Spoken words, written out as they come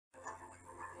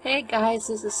Hey guys,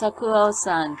 this is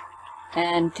Sakuro-san,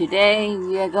 and today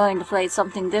we are going to play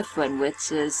something different,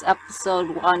 which is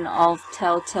episode 1 of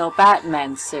Telltale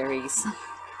Batman series.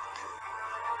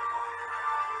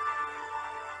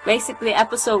 Basically,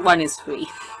 episode 1 is free,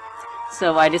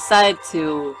 so I decided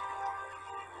to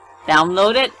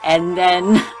download it and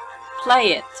then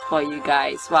play it for you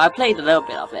guys. Well, I played a little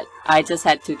bit of it. I just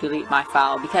had to delete my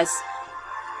file because,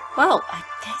 well, I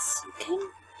guess you can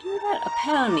do that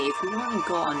apparently if you want to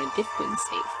go on a different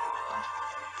save.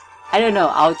 I don't know,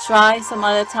 I'll try some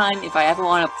other time if I ever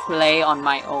want to play on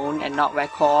my own and not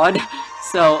record.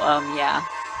 So, yeah.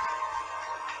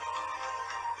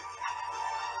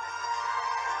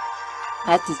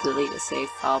 I had to delete the save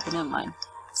file, but never mind.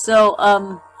 So,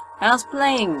 when I was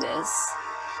playing this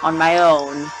on my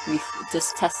own,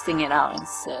 just testing it out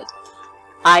instead,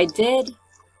 I did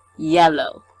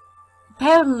yellow.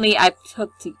 Apparently, I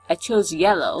chose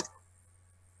yellow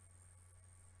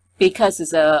because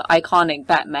it's a iconic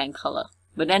Batman color.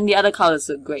 But then the other colors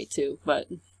look great too. But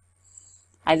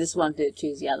I just wanted to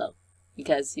choose yellow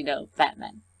because, you know,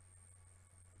 Batman.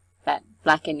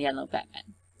 Black and yellow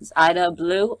Batman. It's either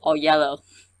blue or yellow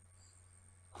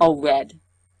or red.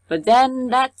 But then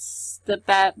that's the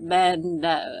Batman.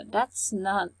 That's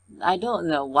not. I don't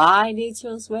know why they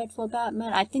chose red for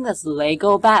Batman. I think that's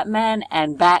Lego Batman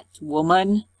and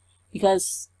Batwoman,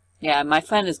 because yeah, my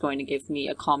friend is going to give me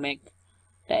a comic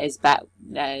that is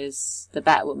the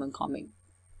Batwoman comic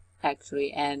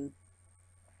actually, and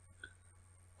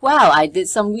wow, I did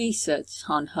some research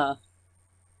on her.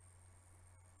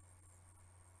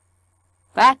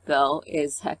 Batgirl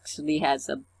actually has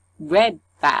a red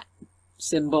bat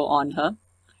symbol on her,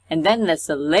 and then there's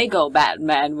the Lego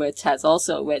Batman, which has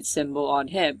also a red symbol on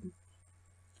him.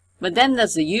 But then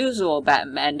there's the usual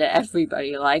Batman that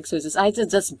everybody likes, which is either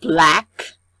just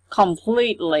black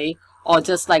completely or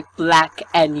just like black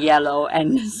and yellow,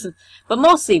 and but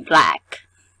mostly black.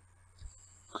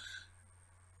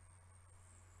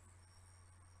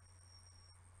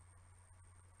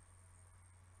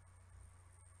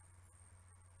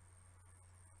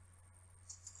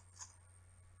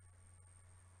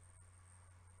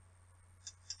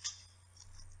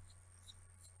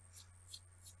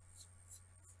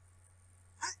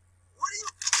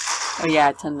 Oh yeah,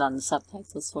 I turned on the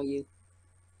subtitles for you.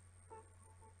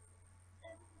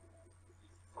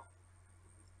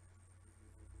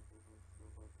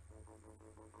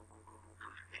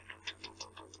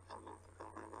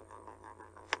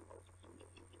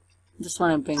 Just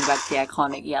want to bring back the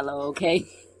iconic yellow, okay?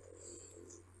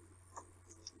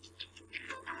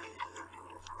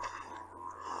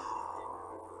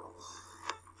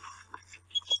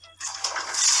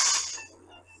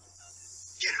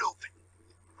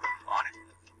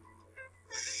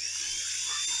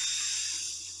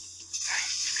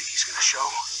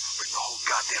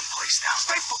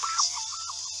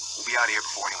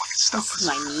 This is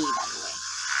my knee, by the way.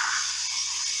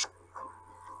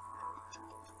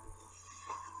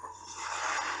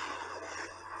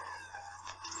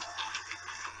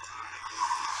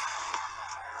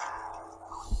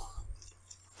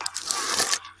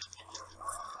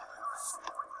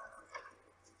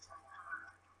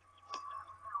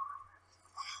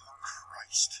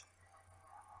 Christ.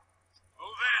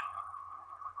 Move in.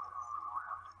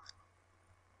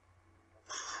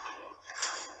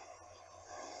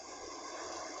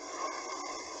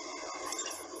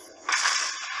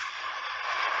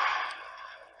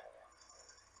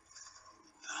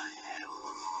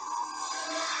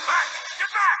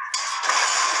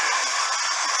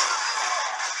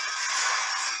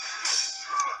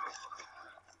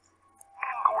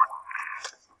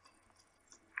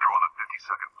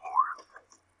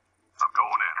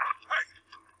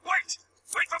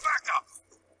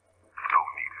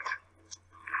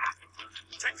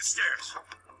 Stairs.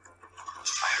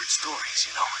 I heard stories,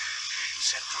 you know.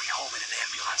 Sent 3 home in an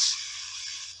ambulance.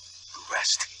 The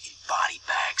rest in body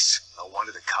bags. No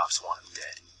wonder the cops want him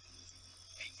dead.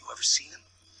 Hey, you ever seen him?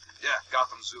 Yeah,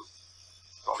 Gotham Zoo.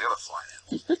 All the other flying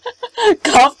animals.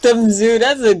 Gotham Zoo,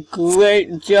 that's a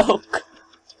great joke.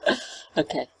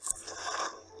 Okay.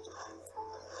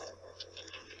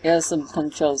 Here's some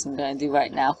controls I'm gonna do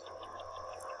right now.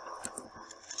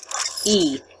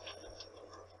 E.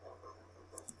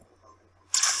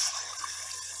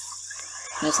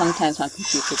 You know, sometimes my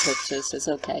computer glitches, it's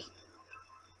okay.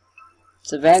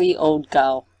 It's a very old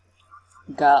gal.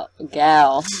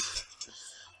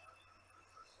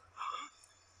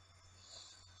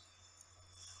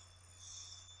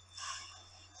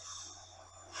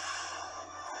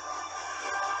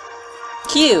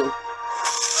 Q.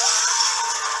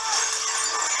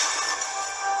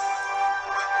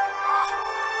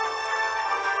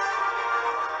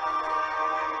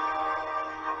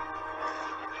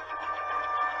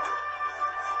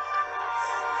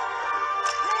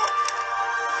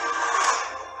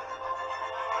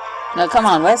 No, come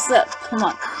on, where's the... Come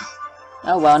on.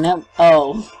 Oh, well, now...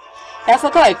 Oh. I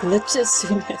forgot I glitched as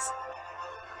soon as...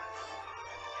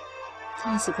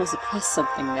 I was supposed to press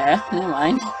something there. Never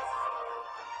mind.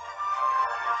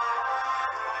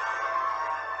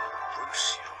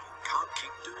 Bruce, you can't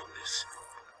keep doing this.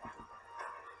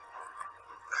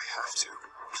 I have to.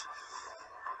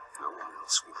 No one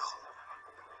else will.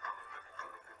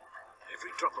 Every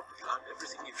drop of blood,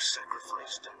 everything you've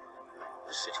sacrificed.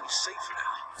 The city's safe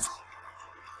now.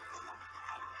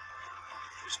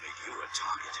 Who's made you a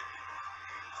target?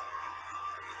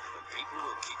 And people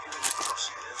will keep you in the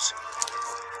crosshairs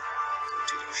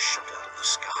until you shot out of the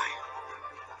sky.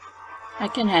 I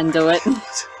can handle it.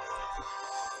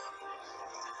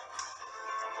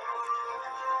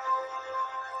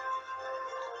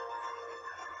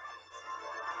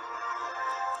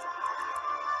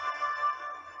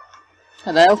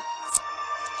 Hello?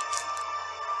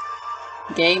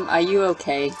 Game, are you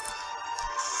okay?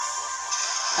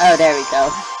 Oh, there we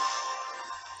go.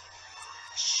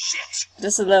 Shit!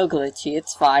 Just a little glitchy,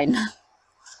 it's fine. The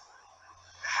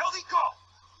hell he go?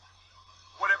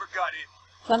 Whatever got in.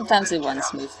 Sometimes it runs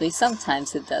smoothly,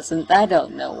 sometimes it doesn't. I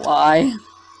don't know why.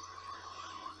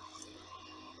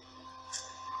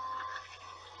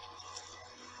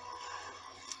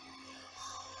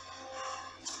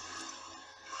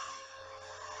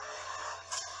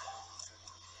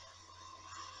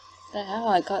 The hell,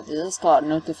 I just got a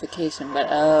notification, but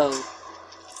oh.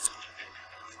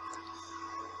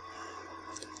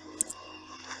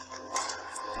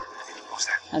 What's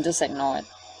that? I'll just ignore it.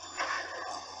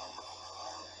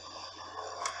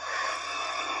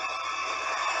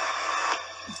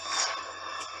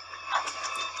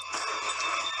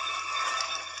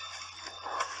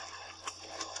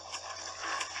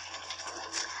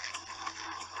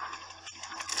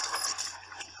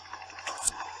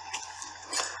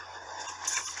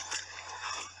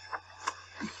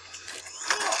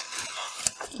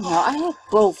 Now I have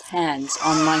both hands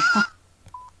on my phone.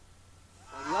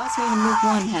 You asked me to move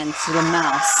one hand to the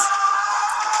mouse.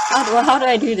 How do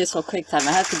I do this for quick time?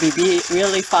 I have to be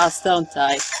really fast, don't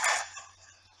I?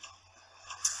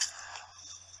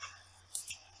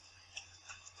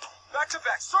 Back to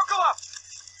back, circle up!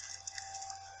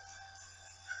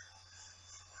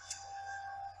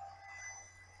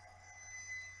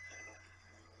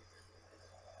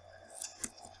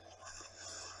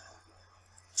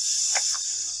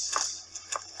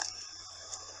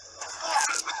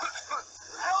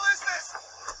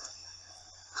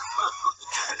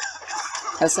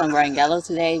 Has some wearing yellow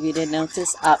today, if you didn't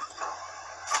notice. Up.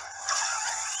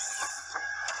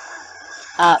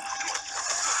 Up.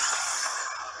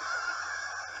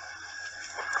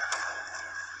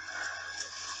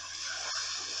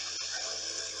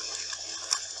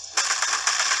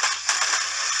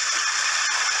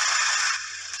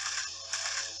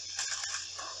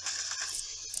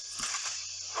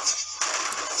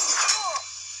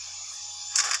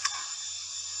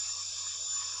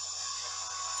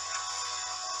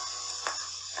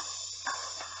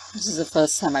 This is the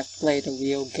first time I've played a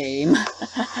real game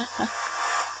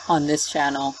on this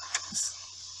channel.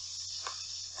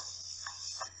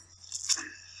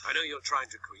 I know you're trying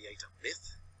to create a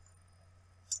myth,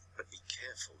 but be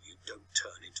careful you don't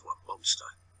turn into a monster.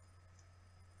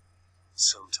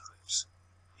 Sometimes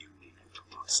you need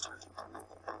a monster.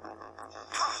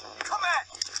 Come on!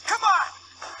 Come on!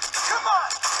 Come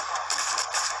on!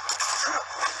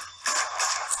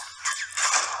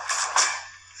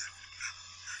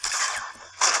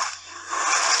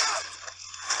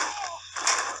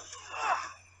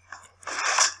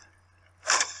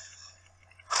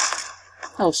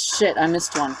 Oh shit, I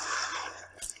missed one.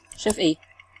 Shift E.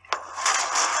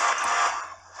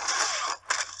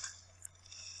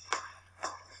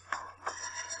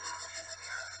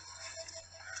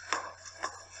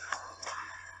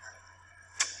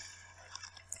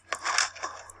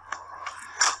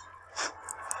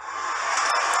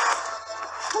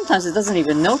 Sometimes it doesn't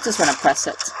even notice when I press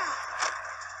it.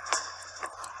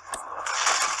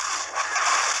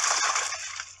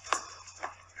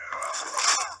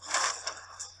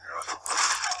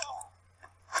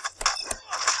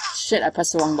 Shit, I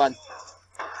pressed the wrong button.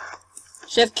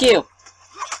 Shift Q.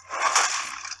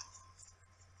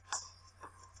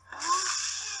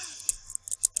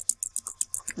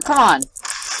 Come on.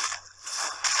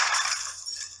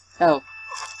 Oh.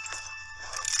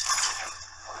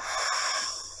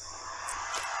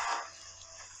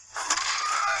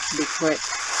 Be quick.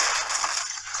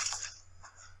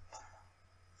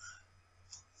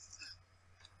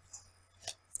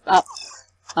 Up.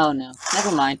 Oh no.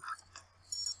 Never mind.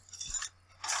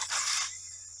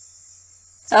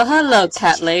 Oh, hello,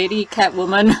 cat lady, cat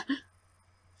woman. Behind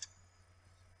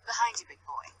you, big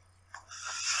boy.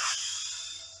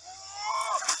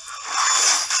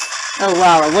 Oh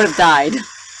wow, I would have died.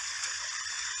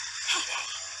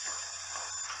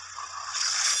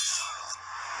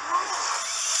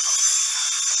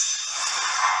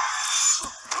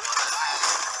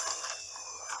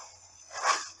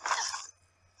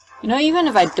 You know, even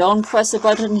if I don't press the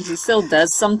button, he still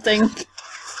does something.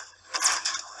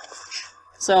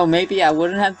 So maybe I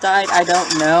wouldn't have died, I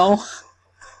don't know.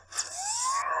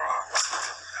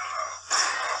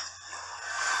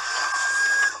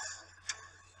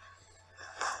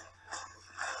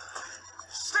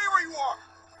 Stay where you are.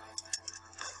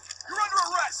 You're under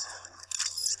arrest.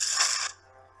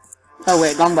 Oh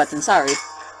wait, wrong button, sorry.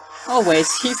 Oh wait,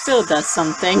 he still does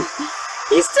something.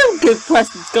 He still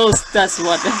does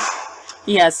what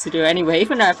he has to do anyway,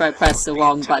 even if I press the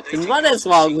wrong button. What is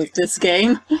wrong with this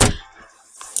game?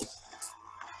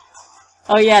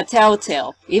 Oh yeah,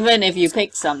 Telltale. Even if you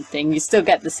pick something, you still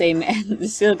get the same you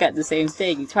still get the same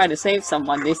thing. You try to save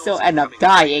someone, they still end up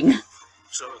dying.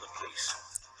 So are the police.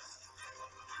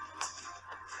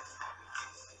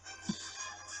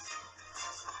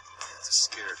 It's a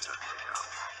scare tactic.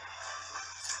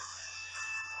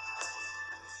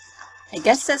 I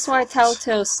guess that's why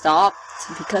Telltale stopped,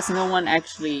 because no one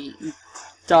actually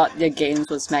thought their games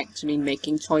was actually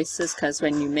making choices, because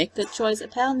when you make the choice,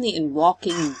 apparently in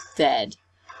Walking Dead,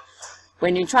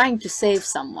 when you're trying to save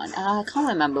someone, I can't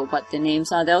remember what the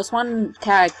names are, there was one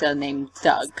character named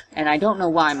Doug, and I don't know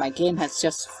why my game has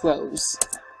just froze.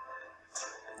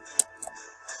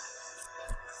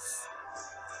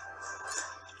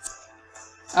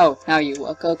 Oh, now you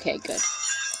work, okay, good.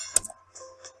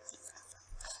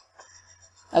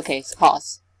 Okay, so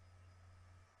pause.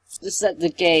 Just let the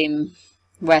game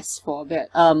rest for a bit.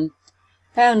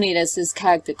 Apparently there's this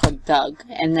character called Doug,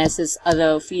 and there's this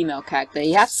other female character.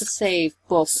 You have to save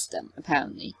both of them,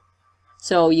 apparently.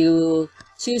 So you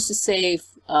choose to save,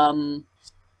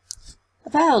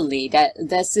 apparently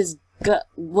there's this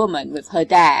woman with her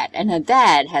dad, and her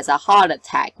dad has a heart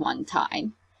attack one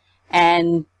time.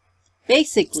 And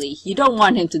basically, you don't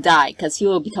want him to die, because he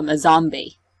will become a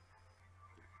zombie.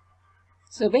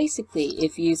 So basically,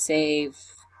 if you save...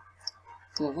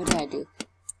 Well, what did I do?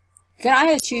 You can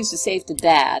either choose to save the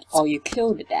dad, or you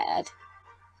kill the dad.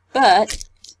 But,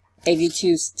 if you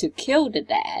choose to kill the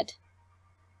dad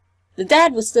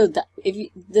will still die.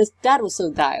 The dad will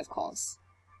still die, of course.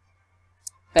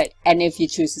 But, and if you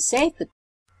choose to save the...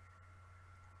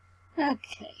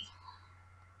 Okay.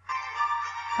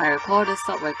 My recorder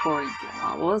stopped recording for a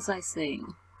while. What was I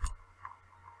saying?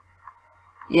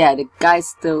 Yeah, the guy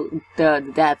still...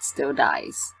 The dad still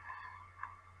dies.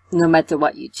 No matter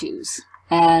what you choose.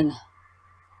 And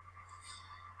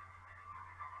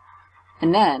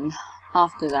then,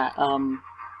 after that,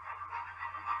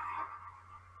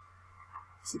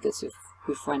 so this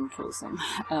your friend kills him.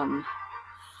 And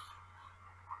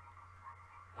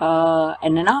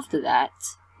then after that,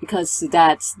 because the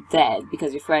dad's dead,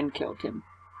 because your friend killed him,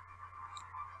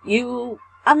 you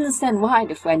understand why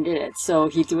the friend did it, so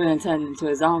he wouldn't turn into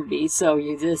a zombie, so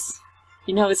you just,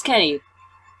 you know, it's Kenny.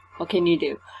 What can you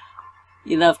do?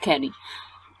 You love Kenny.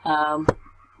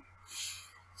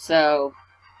 So,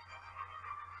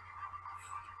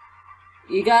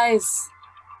 you guys,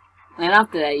 and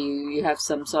after that you have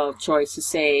some sort of choice to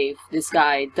save this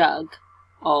guy, Doug,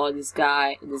 or this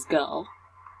girl.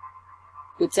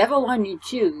 Whichever one you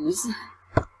choose,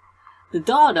 the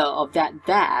daughter of that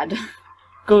dad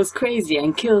goes crazy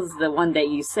and kills the one that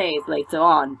you saved later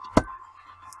on.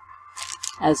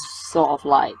 As sort of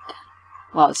like,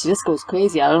 well, she just goes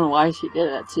crazy. I don't know why she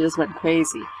did it. She just went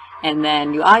crazy. And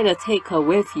then you either take her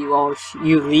with you or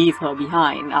you leave her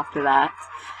behind after that.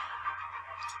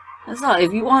 That's not,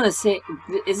 if you want to save,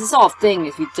 it's the sort of thing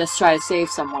if you just try to save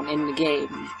someone in the game,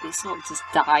 they sort of just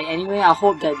die anyway. I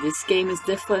hope that this game is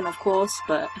different, of course,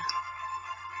 but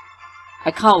I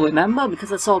can't remember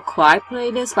because I saw Cry play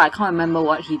this, but I can't remember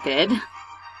what he did.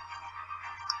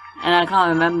 And I can't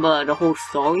remember the whole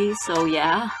story, so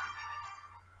yeah.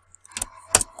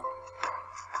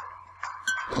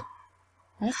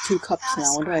 I have 2 cups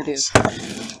now, what do I do?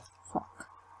 Fuck.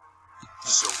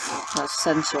 That's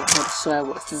essential how to swear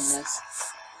words doing this.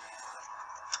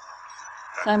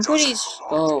 I'm pretty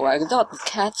oh, I got the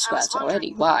cat scratch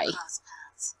already, why? You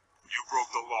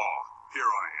broke the law. Here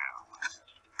I am.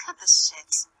 Cut the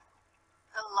shit.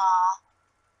 The law.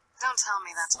 Don't tell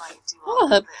me that's why you do all Oh,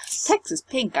 her of this. text is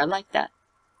pink, I like that.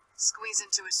 Squeeze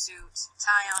into a suit,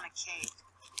 tie on a cape.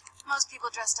 Most people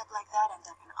dressed up like that end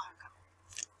up in Arkham.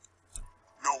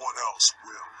 No one else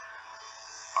will.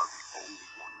 are the only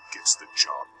one who gets the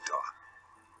job done.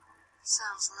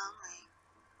 Sounds lonely.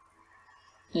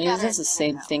 It says the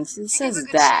same thing. It You says give a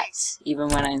good that, chase. even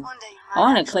when One day you I might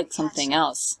want to actually click catch something it.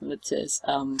 else, which is,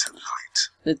 Tonight,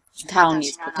 the town Don't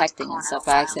needs you know not to protecting and corner stuff. a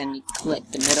I while? accidentally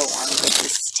clicked the middle one, which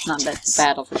is not that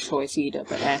bad of a choice either,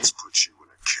 but let's put you in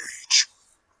a cage.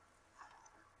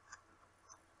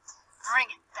 Bring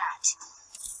it back.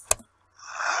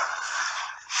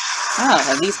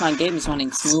 oh, at least my game is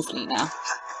running smoothly now.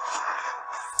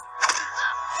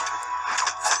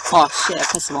 Oh shit, I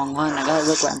pressed the wrong one. I gotta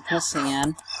look where I'm pressing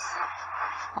in.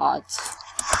 Odds.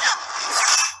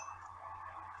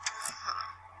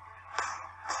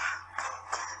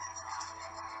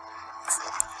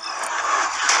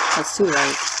 That's too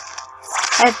late.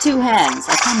 I have two hands.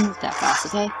 I can't move that fast,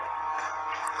 okay?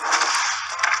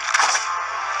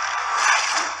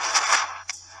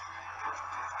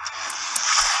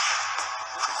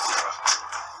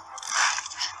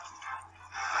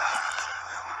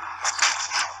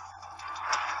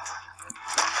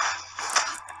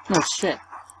 Oh shit.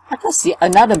 I pressed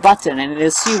another button and it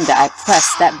assumed that I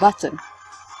pressed that button.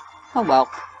 Oh well.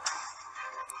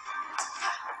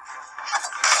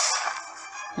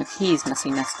 The keys must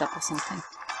be messed up or something.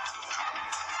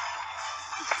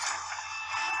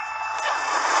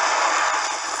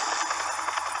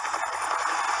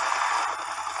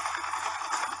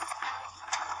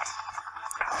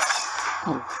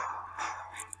 Oh.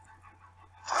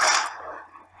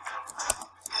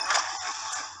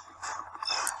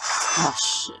 Oh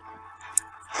shit.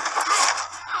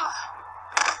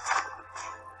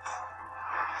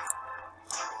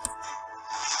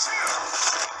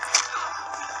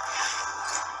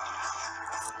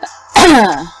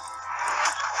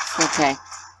 Okay.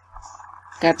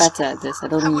 Get better at this. I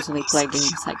don't usually play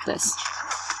games like this.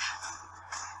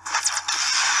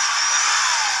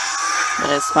 But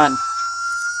it's fun.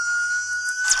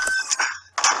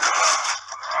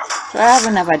 What would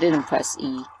happen if I didn't press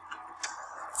E?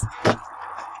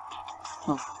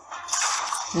 Oh.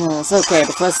 No, it's okay.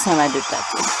 The first time I did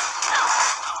that too.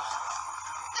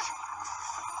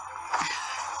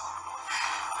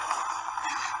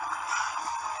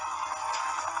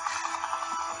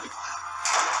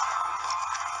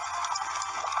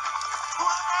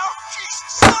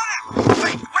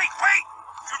 Wait!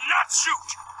 Do not shoot!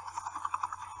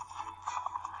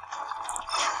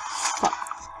 Fuck.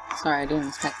 Sorry, I didn't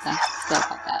expect that. Sorry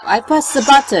about that. I pressed the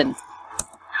button!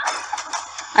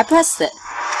 I pressed it!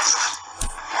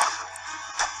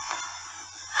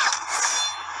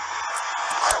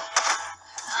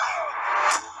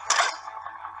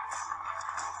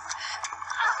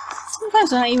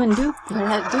 Sometimes when I even do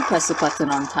press the button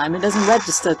on time, it doesn't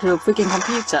register to the freaking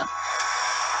computer.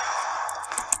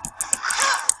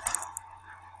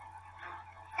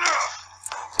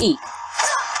 E.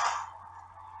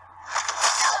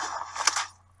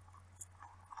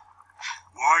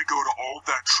 Why go to all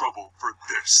that trouble for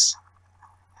this?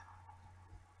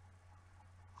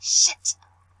 Shit.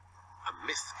 A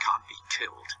myth can't be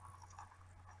killed.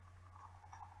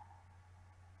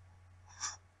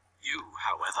 You,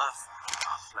 however,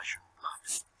 are flesh and blood.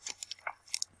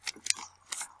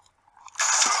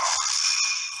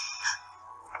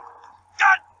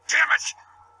 God damn it!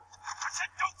 I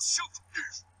said don't shoot!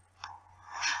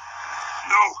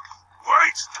 No!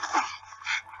 Wait!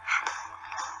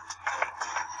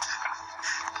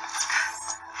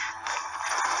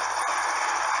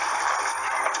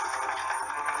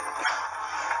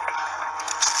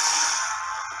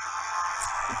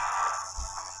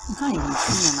 I can't even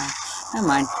see them. Never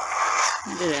mind.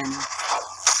 I did it anyway.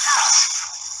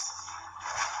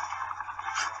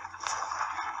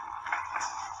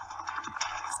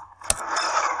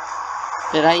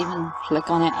 Did I even click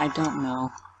on it? I don't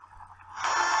know.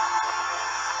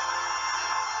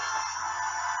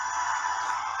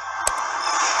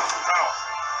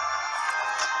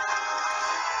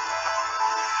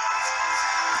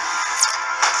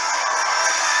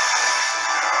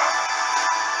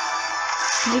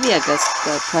 Maybe I just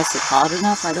press it hard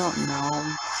enough, I don't know.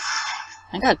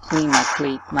 I gotta clean my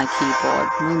keyboard.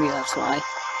 Maybe that's why.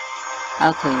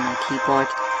 I'll clean my keyboard.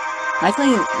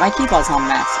 My keyboard's not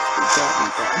massively dirty,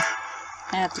 but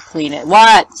I have to clean it.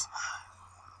 What?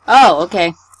 Oh,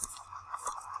 okay.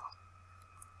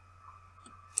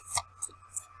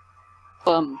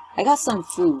 I got some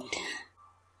food.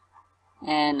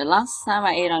 And the last time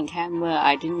I ate on camera,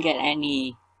 I didn't get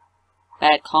any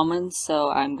bad comments, so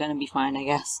I'm gonna be fine, I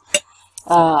guess.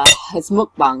 It's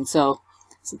mukbang, so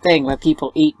it's a thing where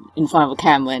people eat in front of a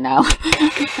camera now.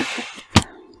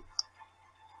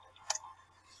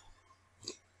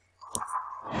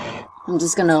 I'm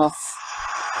just gonna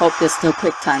Hope there's no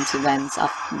quick time events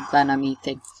when I'm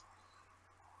eating.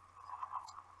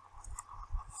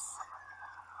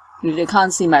 You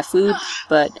can't see my food,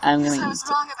 but I'm gonna eat it. I was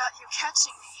wrong about you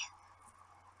catching me.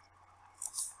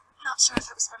 Not sure if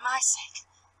it was for my sake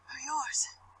or yours.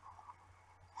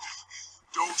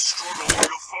 Don't struggle or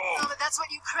you'll fall. Oh, but that's what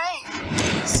you crave.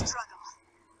 Struggle.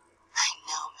 I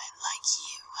know men like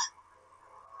you.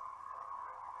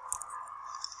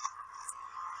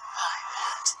 Bye,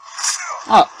 Matt.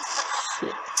 Oh,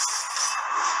 shit.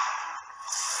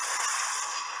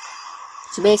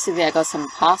 So basically, I got some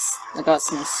pasta, I got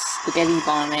some spaghetti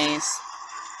bolognese,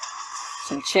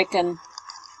 some chicken,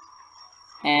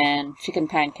 and chicken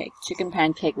pancake. Chicken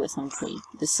pancake with some cream.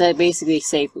 This is basically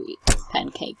savory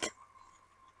pancake.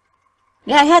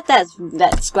 Yeah, I had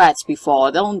that scratch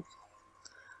before. Don't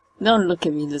look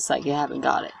at me just like you haven't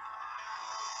got it.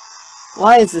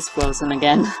 Why is this frozen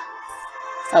again?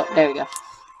 Oh, there we go.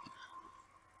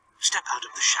 Step out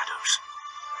of the shadows.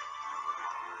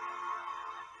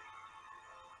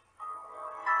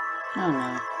 Oh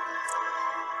no.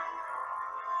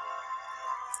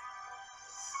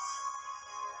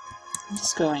 I'm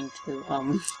just going to,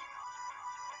 I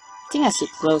think I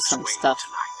should close some stuff.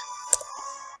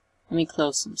 Let me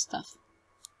close some stuff.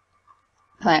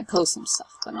 Close some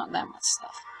stuff, but not that much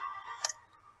stuff.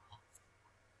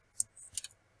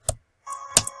 Oh,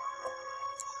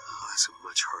 that's a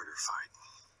much harder fight.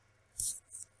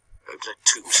 Don't let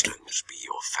tombstones be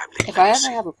your family If I legacy.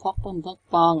 ever have a proper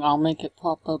mukbang, I'll make it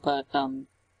proper, but,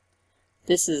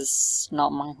 this is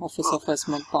not my official first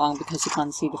mukbang because you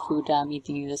can't see the food that I'm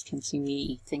eating, you just can see me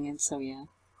eating it, so yeah.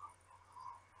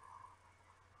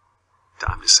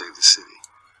 Time to save the city.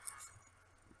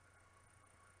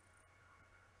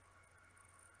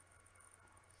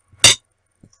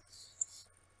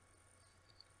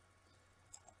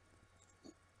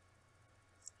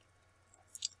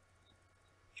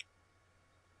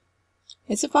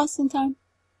 Is it fasting time?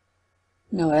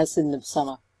 No, that's in the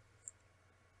summer.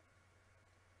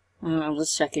 I'm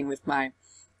just checking with my...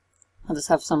 I just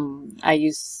have some... I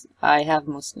have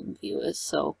Muslim viewers,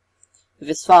 so... If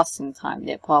it's fasting time,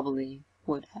 they probably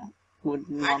would want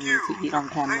me to eat on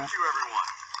camera. Thank you, everyone.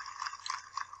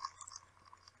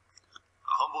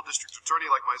 A humble district attorney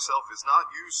like myself is not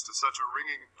used to such a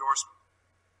ringing endorsement.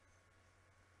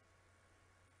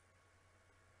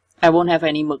 I won't have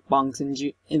any mukbangs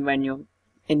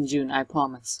in June, I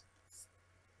promise.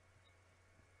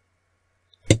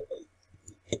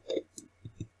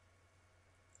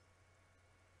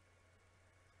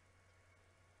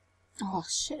 Oh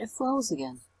shit, it froze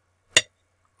again.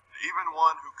 Even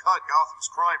one who cut Gotham's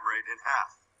crime rate in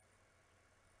half.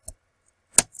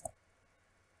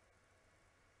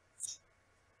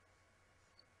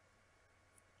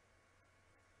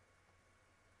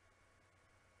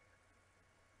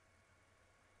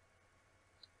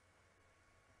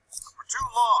 For too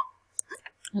long.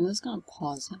 I'm just gonna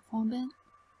pause it for a bit.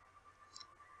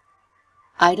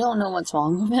 I don't know what's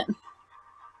wrong with it.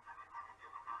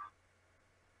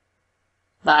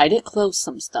 But I did close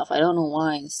some stuff. I don't know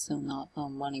why it's still not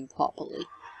running properly.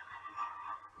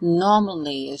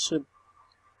 Normally it should...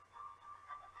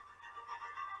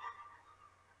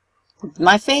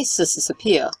 My face just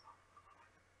disappear.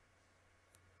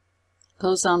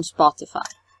 Close down Spotify.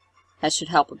 That should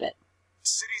help a bit.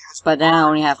 But then I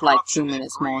only have like 2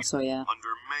 minutes more, so yeah.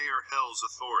 Under Mayor Hill's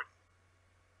authority.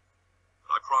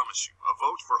 I promise you, a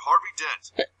vote for Harvey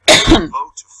Dent. A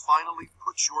vote to finally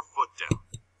put your foot down.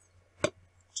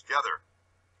 Together,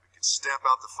 we can stamp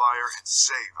out the fire and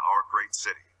save our great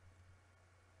city.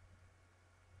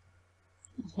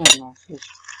 Only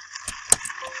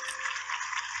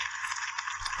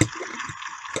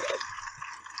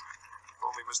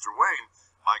Mr. Wayne,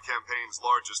 my campaign's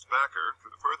largest backer,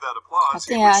 could have heard that applause.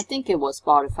 I think it was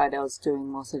Spotify that was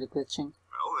doing most of the glitching.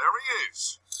 Well, there he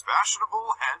is.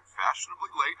 Fashionable and fashionably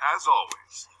late as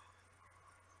always.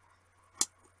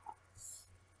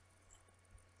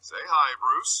 Say hi,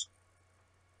 Bruce.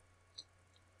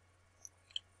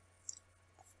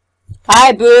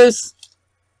 Hi, Bruce!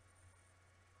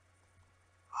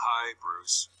 Hi,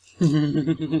 Bruce. Well, I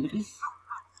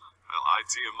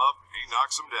tee him up, he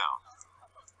knocks him down.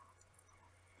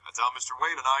 That's how Mr.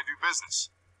 Wayne and I do business.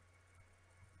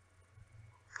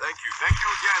 Thank you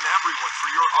again, everyone, for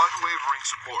your unwavering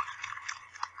support.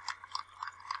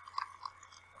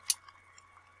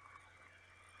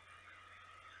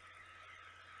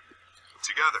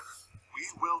 Together, we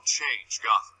will change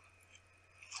Gotham.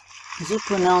 Is it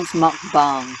pronounced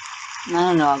mukbang? I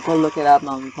don't know, I'll go look it up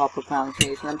on the proper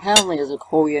pronunciation. Apparently it's a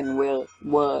Korean word.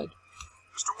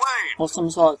 Mr. Wayne! Or some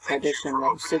sort of tradition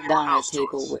where you sit down at a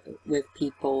table with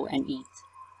people and eat.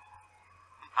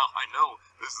 Now, I know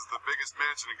this is the biggest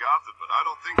mansion in Gotham, but I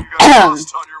don't think you got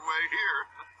lost on your way here.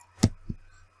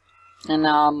 And,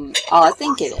 oh, I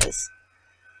think it is.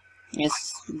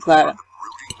 Yes, but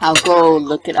I'll go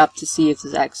look it up to see if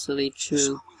it's actually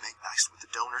true.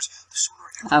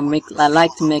 I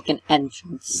like to make an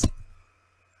entrance.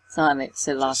 So I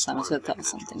said last time, I should have thought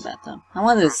something about that. I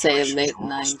wanted to say a late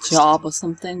night job or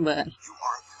something, but I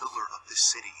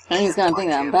think he's gonna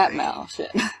think that I'm Batman or shit.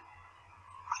 I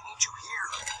need you here,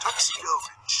 tuxedo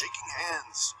and shaking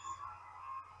hands.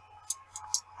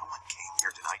 No one came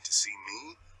here tonight to see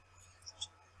me.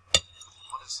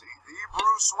 Want to see the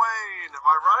Bruce Wayne, am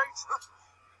I right?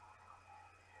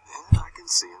 And I can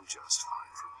see him just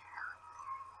fine from here.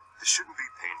 This shouldn't be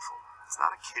painful. It's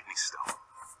not a kidney stone.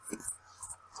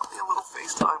 It's only a little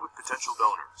FaceTime with potential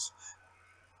donors.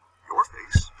 Your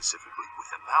face, specifically,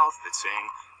 with a mouth that's saying,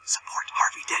 support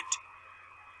Harvey Dent.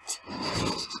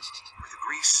 Where the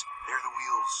grease, there the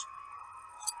wheels.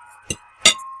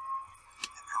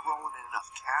 And they're rolling in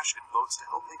enough cash and votes to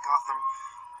help make Gotham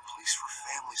a place for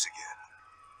families again.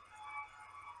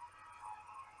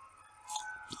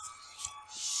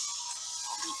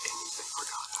 I'll do anything for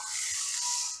Gotham.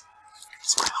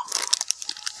 Smile.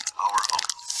 Our home.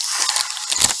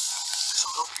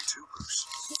 This'll help you too, Bruce.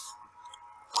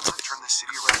 Once I turn this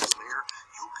city around as mayor,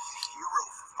 you'll be a hero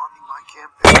for funding my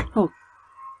campaign. Oh.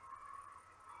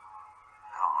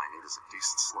 Now all I need is a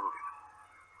decent slogan.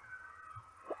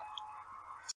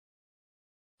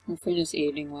 I'm finished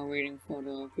eating while waiting for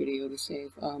the video to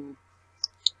save. I'm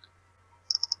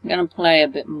gonna play a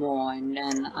bit more and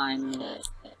then I'm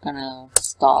gonna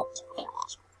stop.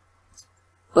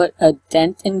 Put a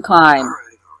dent in crime.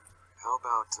 Alright. How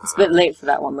about, It's a bit late for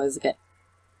that one, but it's okay.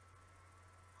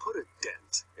 put a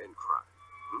dent in crime.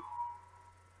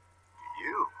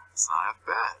 You. It's not half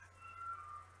bad.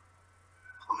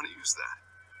 I'm gonna use that.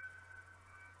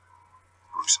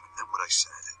 Bruce, I meant what I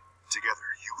said. Together,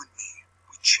 you and me,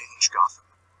 we change Gotham.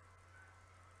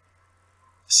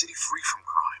 A city free from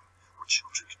crime, where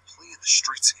children can play in the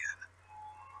streets again.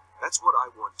 That's what I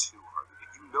want too, Harvey,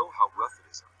 but you know how rough it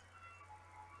is out there.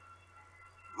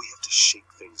 We have to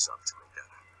shake things up to make that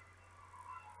happen.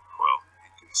 Well,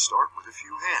 it can start with a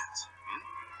few hands.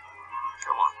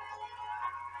 Come on.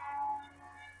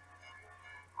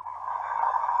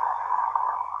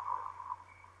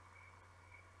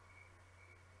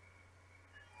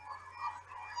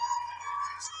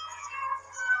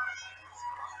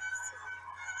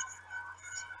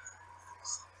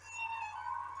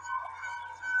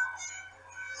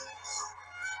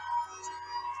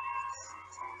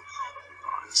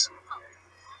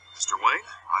 Mr. Wayne,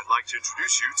 I'd like to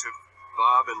introduce you to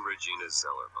Bob and Regina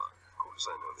Zellerbach. Of course,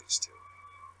 I know these two.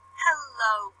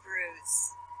 Hello,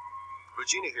 Bruce.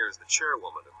 Regina here is the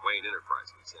chairwoman of Wayne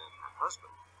Enterprises, and her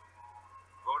husband.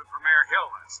 Voted for Mayor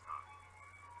Hill last time.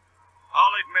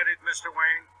 I'll admit it, Mr.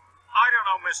 Wayne. I don't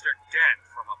know Mr. Dent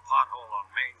from a pothole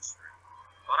on Main Street,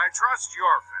 but I trust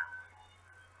your family.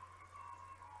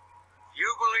 You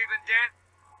believe in Dent,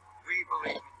 we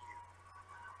believe in you.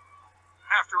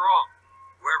 After all,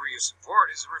 whoever you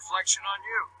support is a reflection on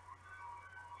you.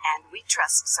 And we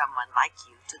trust someone like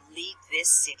you to lead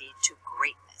this city to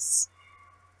greatness.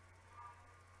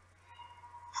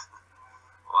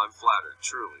 Well, I'm flattered,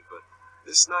 truly, but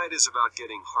this night is about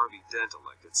getting Harvey Dent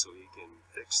elected so he can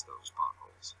fix those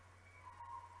potholes.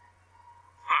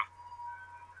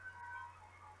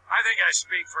 I think I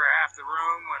speak for half the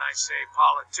room when I say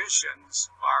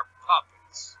politicians are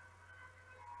puppets.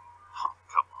 Oh,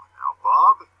 come on now,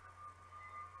 Bob.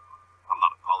 I'm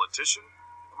not a politician.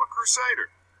 I'm a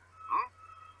crusader.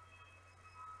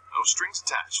 No strings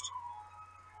attached.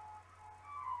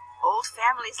 Old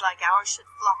families like ours should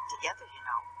flock together, you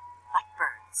know, like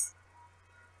birds.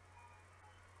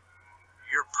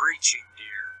 You're preaching,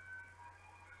 dear.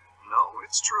 No,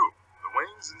 it's true. The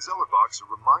Waynes and Zellerbachs are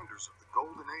reminders of the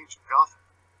golden age of Gotham.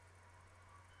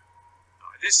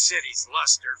 This city's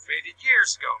luster faded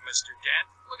years ago, Mr.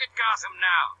 Dent. Look at Gotham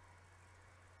now.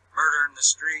 Murder in the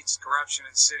streets, corruption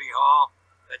in City Hall,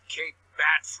 that Cape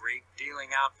Bat freak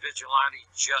dealing out vigilante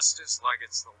justice like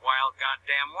it's the wild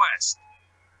goddamn West.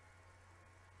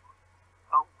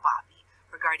 Oh, Bobby,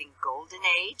 regarding Golden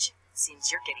Age, seems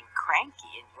you're getting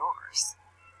cranky in yours.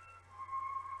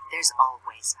 There's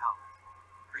always hope.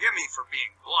 Forgive me for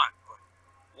being blunt, but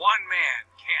one man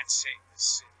can't save the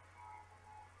city.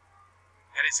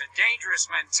 And it's a dangerous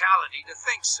mentality to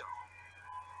think so.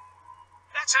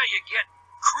 That's how you get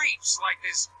creeps like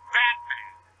this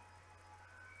Batman.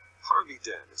 Harvey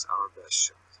Dent is our best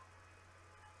shot.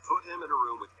 Put him in a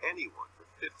room with anyone for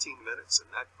 15 minutes and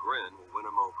that grin will win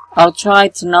him over. I'll try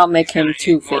to not make him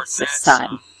Two-Face this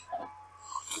time.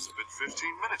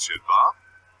 15 minutes yet, Bob.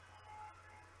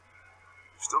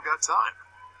 You've still got time.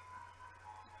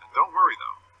 And don't worry,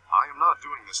 though. I am not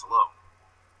doing this alone.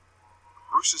 With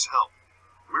Bruce's help,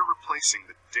 we're replacing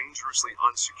the dangerously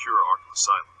unsecure Arkham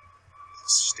Asylum with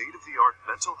a state-of-the-art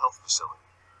mental health facility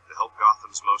to help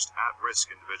Gotham's most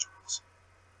at-risk individuals.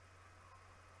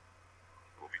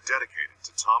 It will be dedicated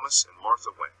to Thomas and Martha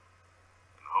Wayne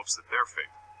in the hopes that their fate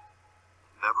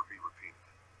will never be repeated.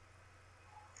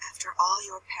 After all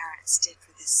your parents did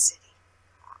for this city,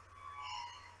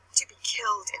 to be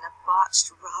killed in a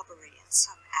botched robbery in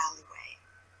some alleyway.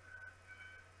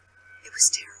 It was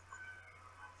terrible.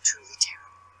 Truly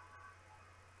terrible.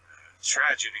 A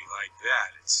tragedy like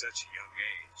that at such a young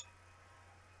age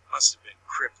must have been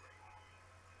crippling.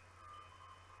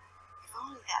 If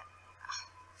only that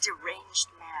deranged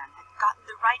man had gotten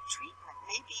the right treatment,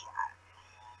 maybe...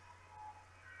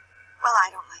 Well,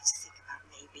 I don't like to think about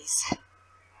maybes.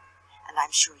 And I'm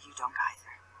sure you don't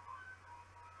either.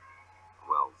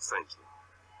 Well, thank you.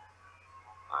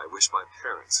 I wish my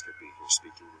parents could be here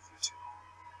speaking with you too.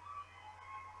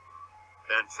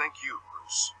 And thank you,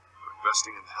 Bruce, for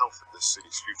investing in the health of this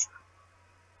city's future.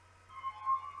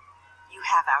 You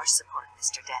have our support,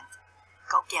 Mr. Dent.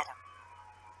 Go get him.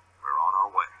 We're on our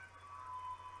way.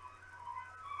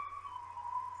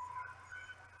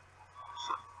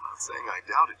 Not saying I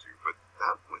doubted you, but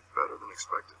that went better than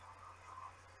expected.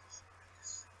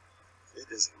 It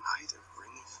is a night of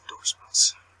ringing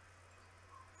endorsements.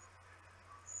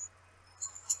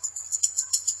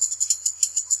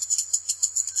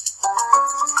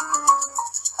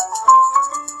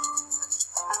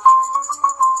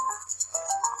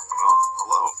 Oh,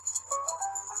 hello.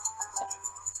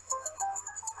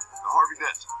 Harvey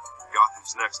Dent,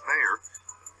 Gotham's next mayor.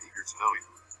 I'm eager to know you.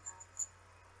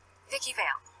 Vicky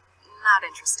Vale, not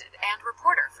interested, and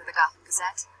reporter for the Gotham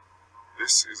Gazette.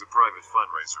 This is a private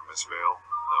fundraiser, Miss Vale.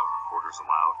 No reporters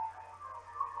allowed.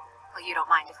 Well, you don't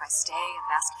mind if I stay and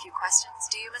ask a few questions,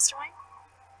 do you, Mr. Wayne?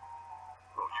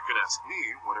 Well, you can ask me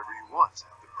whatever you want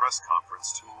at the press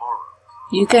conference tomorrow.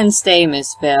 You can stay,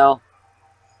 Miss Vale.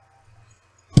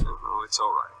 No, it's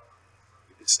all right.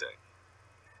 You can stay.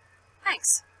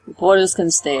 Thanks. Reporters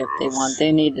can stay if they want.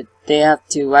 They have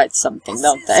to write something,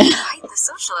 don't they? This is quite the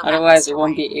social event, Otherwise, they Mr.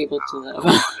 won't Wayne. be able to live.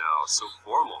 Now, so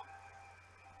formal.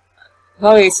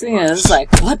 Probably seeing it, it's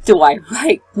like, what do I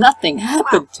write? Nothing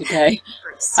happened today.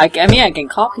 Bruce. I mean, I can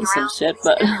copy some shit,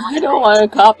 but I don't want to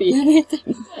copy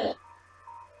anything.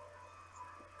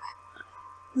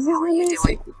 How are you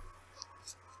doing?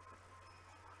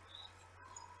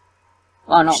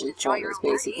 Well, You not should enjoy your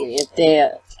reporters, own basically. If they're,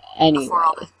 Before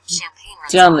all anyway, the champagne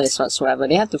runs journalists whatsoever,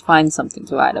 they have to find something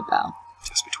to write about.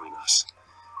 Just between us.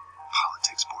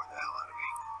 Politics bore the hell out of me.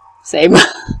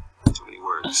 Same. Too many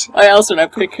words. Why else would I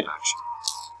pick it? Action.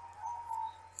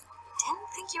 Didn't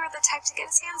think you were the type to get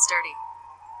his hands dirty.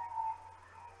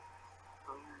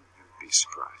 You'd be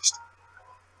surprised.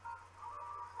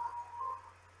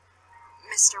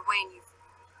 Mr. Wayne,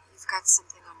 you've got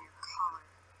something on your collar.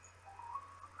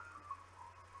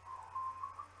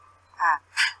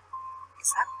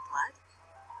 Is that blood?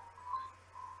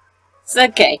 It's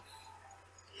okay.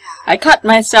 Yeah. I cut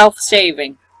myself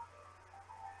shaving.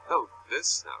 Oh,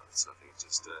 this? No, it's nothing.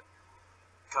 Just,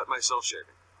 cut myself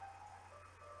shaving.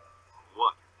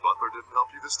 What? Butler didn't help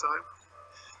you this time?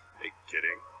 Hey,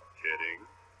 kidding. Kidding.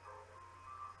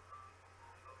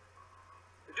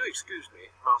 Do excuse me,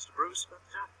 Master Bruce, but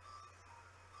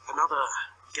another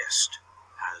guest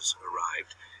has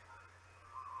arrived.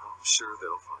 I'm sure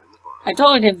they'll find the bar. I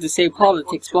told him to say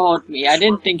politics bored me. I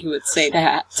didn't think he would say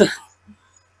that.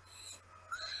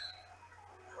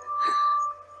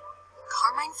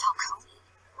 Carmine Falcone?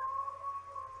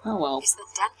 Oh well. Is the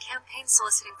Dent campaign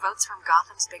soliciting votes from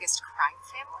Gotham's biggest crime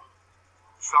family?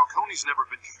 Falcone's never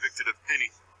been convicted of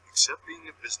anything except being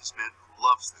a businessman who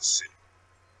loves this city.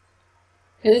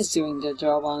 It is doing their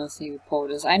job, honestly,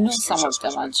 reporters. I know some of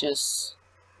them are just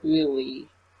really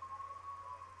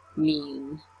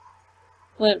mean.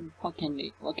 What can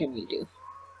we do?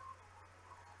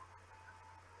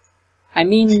 I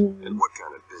mean, And what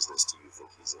kind of business do you think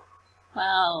he's in?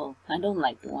 well, I don't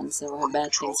like the ones that write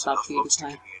bad things about votes to PewDiePie.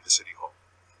 get me into City Hall.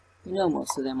 You know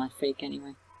most of them are fake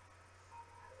anyway.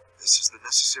 This is the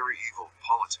necessary evil of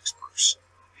politics, Bruce.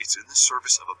 It's in the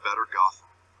service of a better Gotham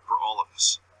for all of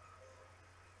us.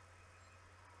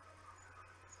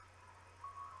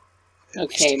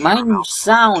 Okay, my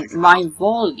sound, my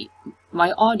volume,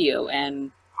 my audio,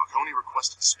 and Falcone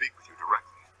requested to speak with you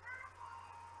directly.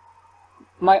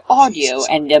 my audio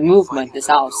and their movement is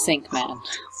out of sync, man.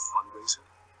 Fundraiser?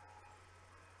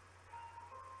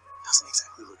 Doesn't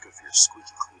exactly look good for your squeaky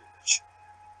clean image.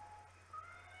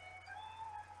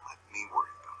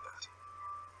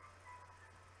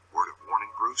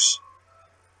 Bruce?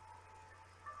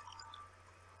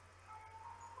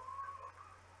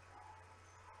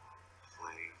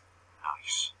 Play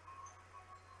nice.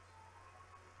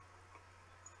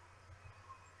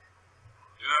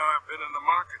 You know, I've been in the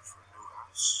market for a new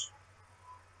house.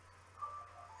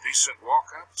 Decent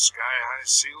walk-up, sky-high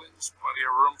ceilings, plenty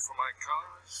of room for my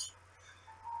cars.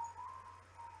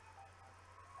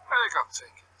 I think I'll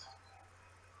take it.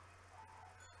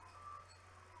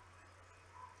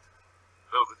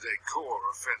 Though the decor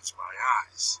offends my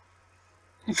eyes.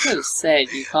 I could have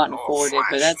said you can't afford it,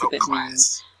 but that's a bit mean.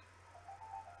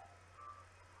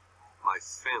 My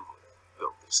family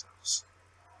built this house.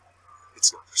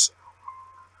 It's not for sale.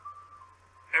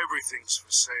 Everything's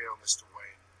for sale, Mr.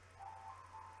 Wayne.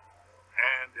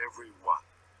 And everyone.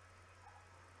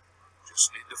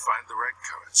 Just need to find the right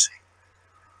currency.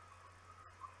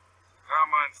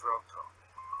 Carmine Falco,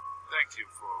 thank you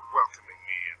for welcoming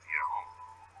me into your home.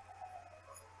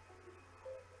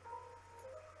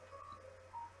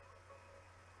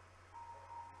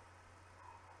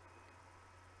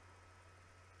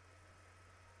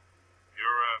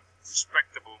 You're a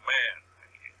respectable man, I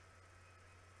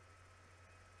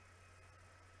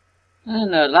hear. I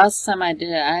don't know, last time I did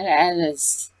it, I had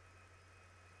this.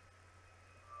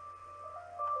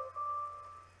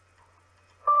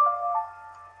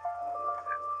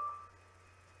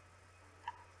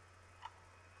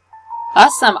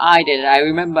 Last time I did it, I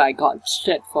remember I got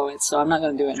shit for it, so I'm not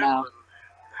gonna do it now. Gentlemen,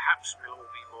 perhaps we'll all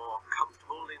be more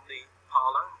comfortable in the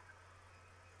parlor.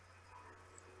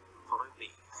 Follow me,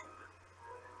 if you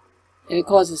will. If it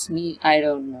causes me, I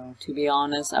don't know, to be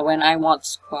honest. When I watch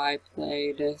Scribe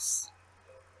play this,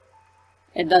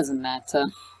 it doesn't matter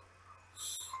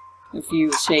if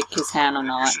you shake his hand or You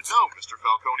not. should know, Mr.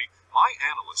 Falcone. My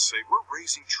analysts say we're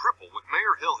raising triple what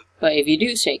Mayor Hill had. But if you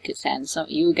do shake his hand, so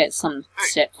you get some Hey,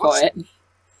 shit for what's- it.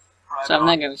 So I'm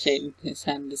not Private gonna shake his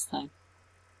hand this time.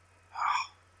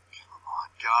 Oh, come on,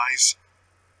 guys.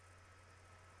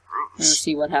 Let's Bruce.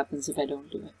 see what happens if I don't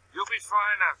do it. You'll be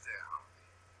fine out there, Harvey.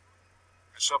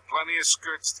 I saw plenty of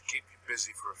skirts to keep you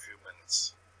busy for a few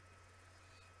minutes.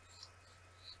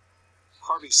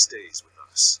 Harvey stays with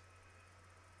us.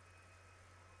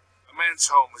 A man's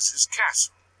home is his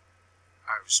castle.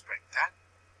 I respect that.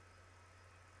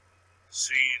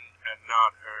 Seen and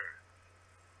not heard.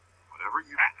 Whatever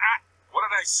you. What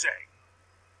did I say?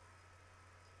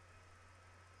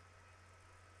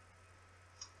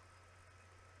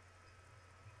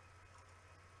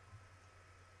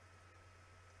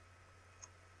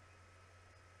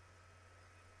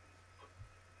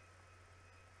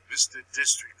 Mr.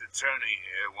 District Attorney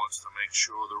here wants to make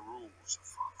sure the rules are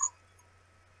followed.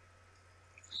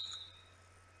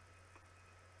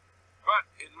 But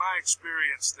in my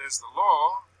experience, there's the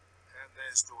law, and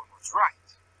there's doing what's right.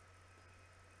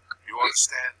 You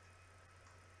understand?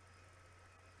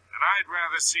 And I'd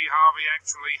rather see Harvey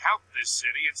actually help this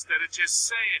city instead of just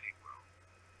saying he will.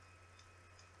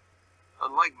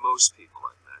 Unlike most people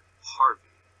I've met,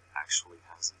 Harvey actually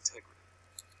has integrity.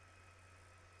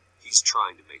 He's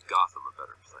trying to make Gotham a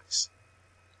better place.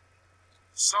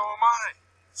 So am I.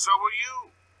 So are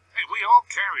you. Hey, we all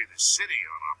carry the city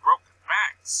on our broken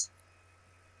backs.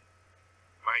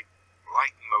 Might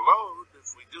lighten the load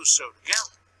if we do so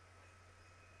together.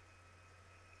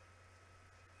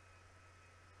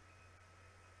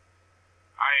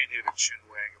 I ain't here to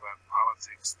chinwag about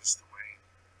politics, Mr. Wayne.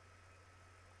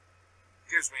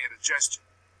 Gives me indigestion.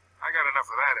 I got enough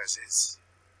of that as is.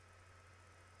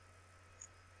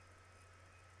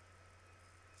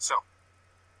 So,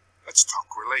 let's talk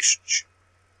relationship.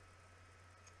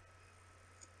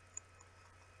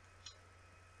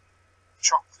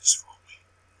 Chalk this for me.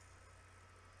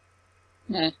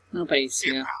 Nah, nobody's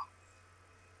Here, here. pal.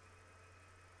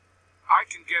 I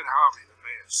can get Harvey the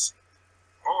mayor's seat,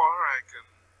 or I can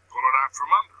pull it out from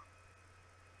under him.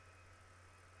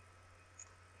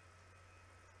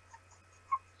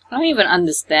 I don't even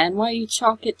understand why you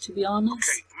chalk it, to be honest.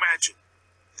 Okay, imagine.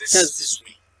 This Because- is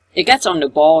me. It gets on the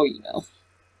ball, you know.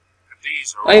 And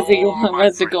these are Or if all my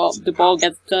when friends. the ball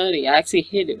gets dirty, I actually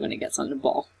hit it when it gets on the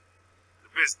ball. The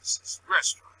businesses,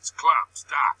 restaurants, clubs,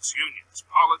 docks, unions,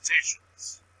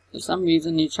 politicians. For some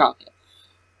reason, you chalk it.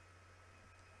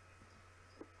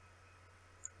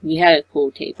 We had a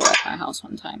pool table at my house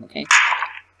one time, okay?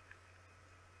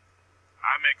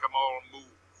 I make them all move.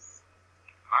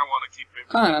 I want to keep it.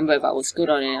 Can't remember if I was good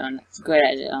at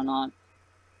it or not.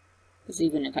 Because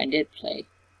even if I did play,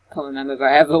 can't remember if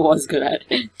I ever was good at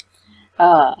it.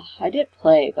 I did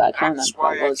play, but I can't That's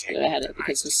remember if why I I was came good at here it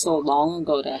because it was tonight. so long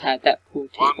ago that I had that pool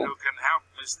One table. who can help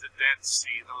Mr. Dent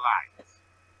see the light. If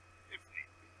need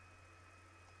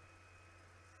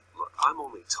be. Look, I'm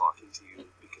only talking to you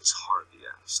because Harvey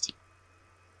asked.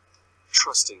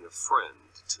 Trusting a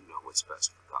friend to know what's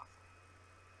best for Gotham.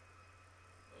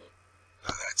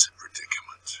 Now that's a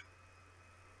predicament.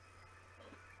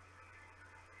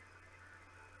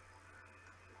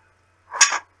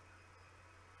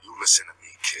 You listen to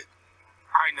me, kid.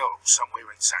 I know somewhere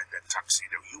inside that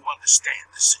tuxedo you understand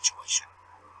the situation.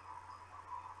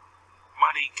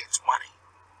 Money gets money.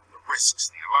 The risks,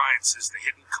 the alliances, the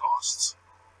hidden costs.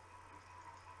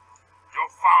 Your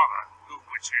father knew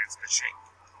which hands to shake.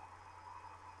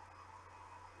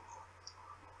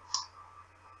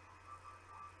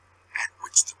 And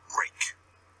which to break.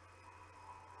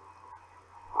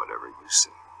 Whatever you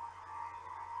say.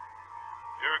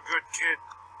 You're a good kid.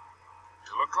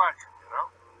 You look like it, you know?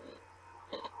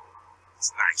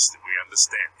 It's nice that we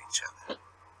understand each other.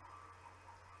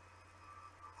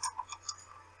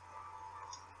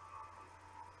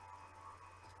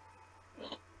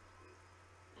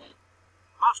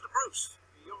 Master Bruce,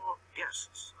 your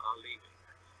guests are leaving.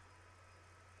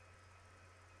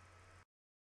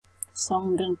 So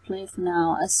I'm gonna play for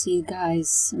now. I'll see you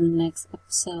guys in the next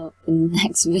episode, in the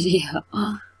next video.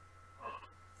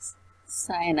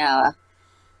 Sayonara.